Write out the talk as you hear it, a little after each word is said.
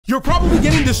You're probably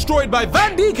getting destroyed by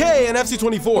Van Dijk and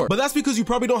FC24, but that's because you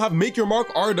probably don't have Make Your Mark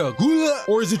Arda Guler.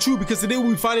 Or is it true? Because today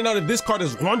we'll be finding out if this card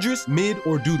is wondrous, mid,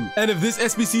 or doo-doo, and if this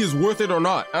SBC is worth it or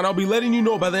not, and I'll be letting you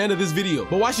know by the end of this video.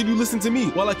 But why should you listen to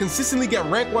me? Well, I consistently get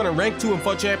rank 1 and rank 2 in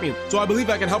FUT Champions, so I believe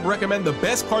I can help recommend the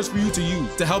best cards for you to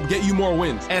use to help get you more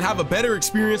wins and have a better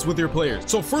experience with your players.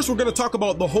 So first we're going to talk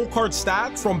about the whole card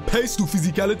stats from pace to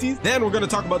physicalities. Then we're going to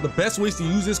talk about the best ways to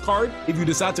use this card if you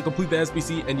decide to complete the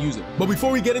SBC and use it. But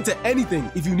before we get into anything,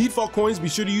 if you need FUT coins, be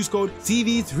sure to use code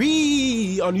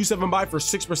CV3 on U7Buy for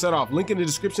 6% off. Link in the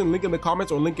description, link in the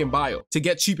comments, or link in bio to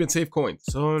get cheap and safe coins.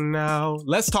 So now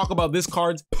let's talk about this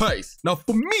card's pace. Now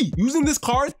for me, using this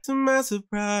card, to my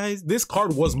surprise, this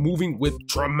card was moving with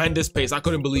tremendous pace. I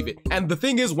couldn't believe it. And the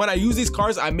thing is, when I use these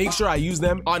cards, I make sure I use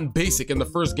them on basic in the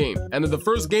first game. And in the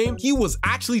first game, he was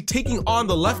actually taking on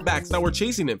the left backs that were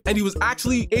chasing him. And he was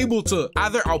actually able to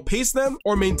either outpace them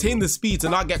or maintain the speed to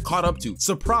not get caught up to.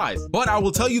 Surprise. But I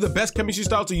will tell you the best chemistry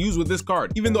style to use with this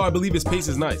card, even though I believe his pace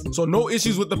is nice. So no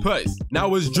issues with the pace.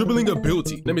 Now his dribbling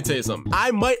ability. Let me tell you something.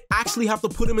 I might actually have to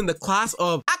put him in the class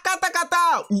of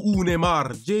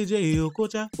Neymar, JJ,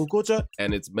 Okocha,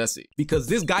 and it's Messi. Because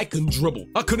this guy can dribble.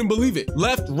 I couldn't believe it.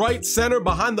 Left, right, center,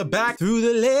 behind the back, through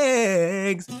the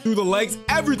legs,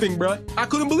 everything, bruh. I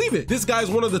couldn't believe it. This guy is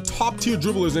one of the top tier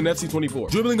dribblers in FC24.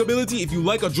 Dribbling ability, if you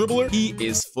like a dribbler, he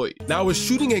is foot. Now his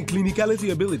shooting and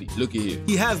clinicality ability. Look at here.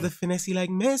 He has the finesse like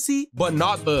Messi, but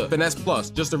not the finesse plus,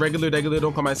 just the regular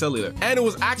don't come my cellular. And it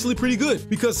was actually pretty good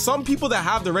because some people that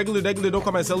have the regular don't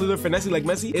come my cellular finesse like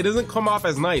Messi, it doesn't come off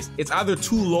as nice. It's either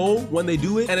too low when they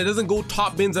do it and it doesn't go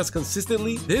top bins as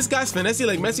consistently. This guy's finesse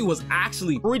like Messi was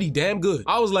actually pretty damn good.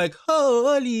 I was like,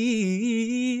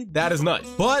 holy, that is nice.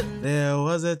 But there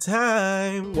was a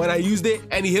time when I used it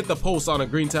and he hit the post on a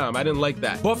green time. I didn't like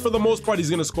that. But for the most part, he's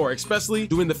gonna score, especially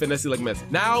doing the finesse like Messi.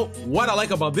 Now, what I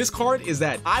like about this card is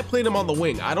that I played him on the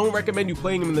wing. I don't recommend you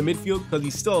playing him in the midfield because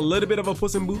he's still a little bit of a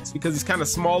puss in boots because he's kind of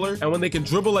smaller. And when they can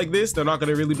dribble like this, they're not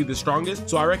gonna really be the strongest.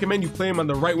 So I recommend you play him on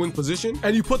the right wing position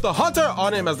and you put the hunter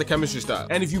on him as the chemistry style.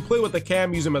 And if you play with the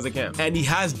cam, use him as a cam. And he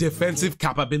has defensive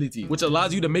capability, which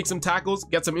allows you to make some tackles,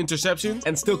 get some interceptions,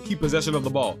 and still keep possession of the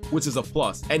ball, which is a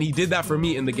plus. And he did that for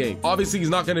me in the game. Obviously, he's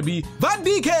not going to be Van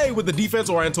Dijk with the defense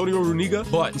or Antonio Runiga,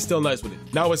 but he's still nice with it.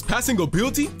 Now, his passing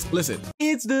ability, listen,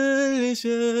 it's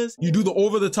delicious. You do the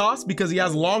over the tops because he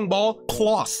has long ball,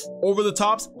 closs. Over the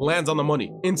tops, lands on the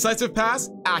money. Incisive pass,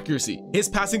 accuracy. His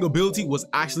passing ability was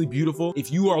actually beautiful.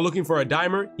 If you are looking for a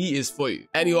dimer, he is for you.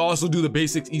 And he'll also do the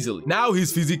basics easily. Now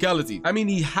his physicality. I mean,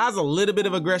 he has a little bit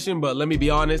of aggression, but let me be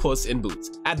honest, puss in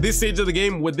boots. At this stage of the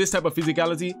game, with this type of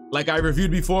physicality, like I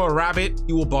reviewed before, Rabbit,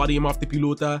 he will body him off the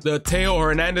pilota. The Teo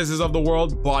Hernandez's of the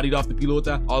world, bodied off the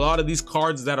pilota. A lot of these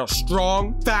cards that are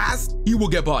strong, fast, he will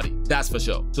get bodied. That's for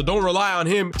sure. So don't rely on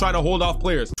him trying to hold off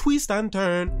players. Twist and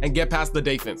turn and get past the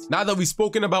defense. Now that we've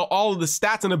spoken about all of the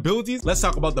stats and abilities, let's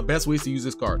talk about the best ways to use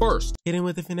this card. First, hit him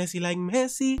with the finesse like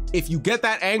Messi. If you get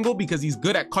that angle because he's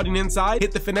good at cutting inside,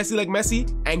 hit the finesse like Messi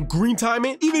and green time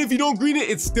it. Even if you don't green it,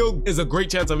 it still is a great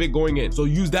chance of it going in. So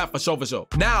use that for sure, for sure.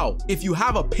 Now, if you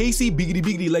have a pacey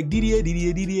biggity like Didier,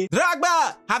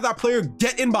 Drogba, have that player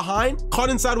get in behind, cut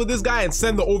inside with this guy and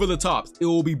send the over the tops. It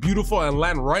will be beautiful and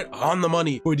land right on the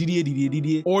money for Didier.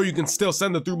 Or you can still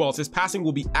send the through balls. His passing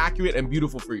will be accurate and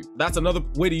beautiful for you. That's another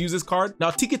way to use this card.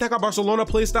 Now, Tiki Taka Barcelona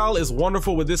playstyle is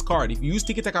wonderful with this card. If you use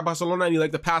Tiki Taka Barcelona and you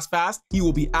like to pass fast, he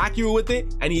will be accurate with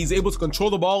it and he's able to control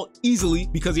the ball easily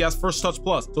because he has first touch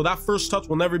plus. So that first touch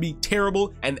will never be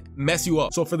terrible and mess you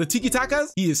up. So for the Tiki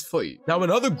Takas, he is for you. Now,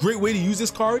 another great way to use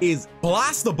this card is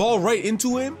blast the ball right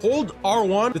into him, hold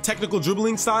R1, the technical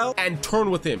dribbling style, and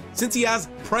turn with him. Since he has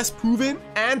press proven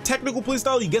and technical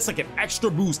playstyle, he gets like an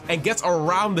extra boost and gets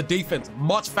around the defense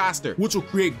much faster, which will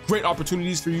create great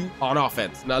opportunities for you on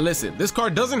offense. Now listen, this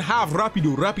card doesn't have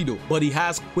rapido, but he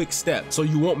has quick step, so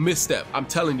you won't misstep. I'm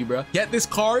telling you, bro. Get this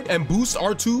card and boost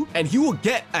R2 and he will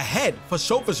get ahead for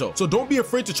sure. So don't be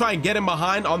afraid to try and get him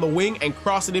behind on the wing and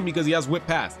cross it in because he has whip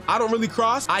pass. I don't really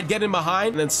cross. I'd get him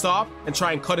behind and then stop and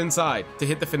try and cut inside to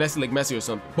hit the finesse like Messi or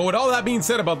something. But with all that being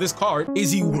said about this card,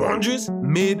 is he wondrous,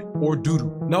 mid, or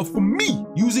doo-doo? Now for me,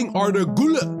 using Arda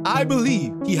Guler, I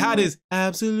believe he had his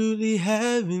absolutely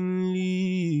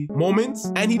heavenly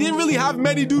moments and he didn't really have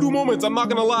many doo-doo moments. I'm not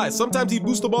gonna lie. Sometimes he'd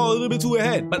boost the ball a little bit too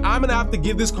ahead, but I'm gonna have to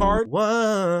give this card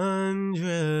wondrous.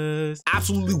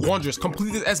 Absolutely wondrous.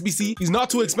 Complete this SBC. He's not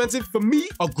too expensive. For me,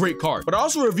 a great card. But I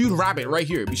also reviewed Rabbit right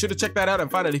here. Be sure to check that out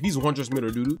and find out if he's wondrous, mid,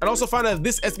 or doo-doo. And also find out if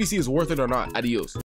this SBC is worth it or not. Adios.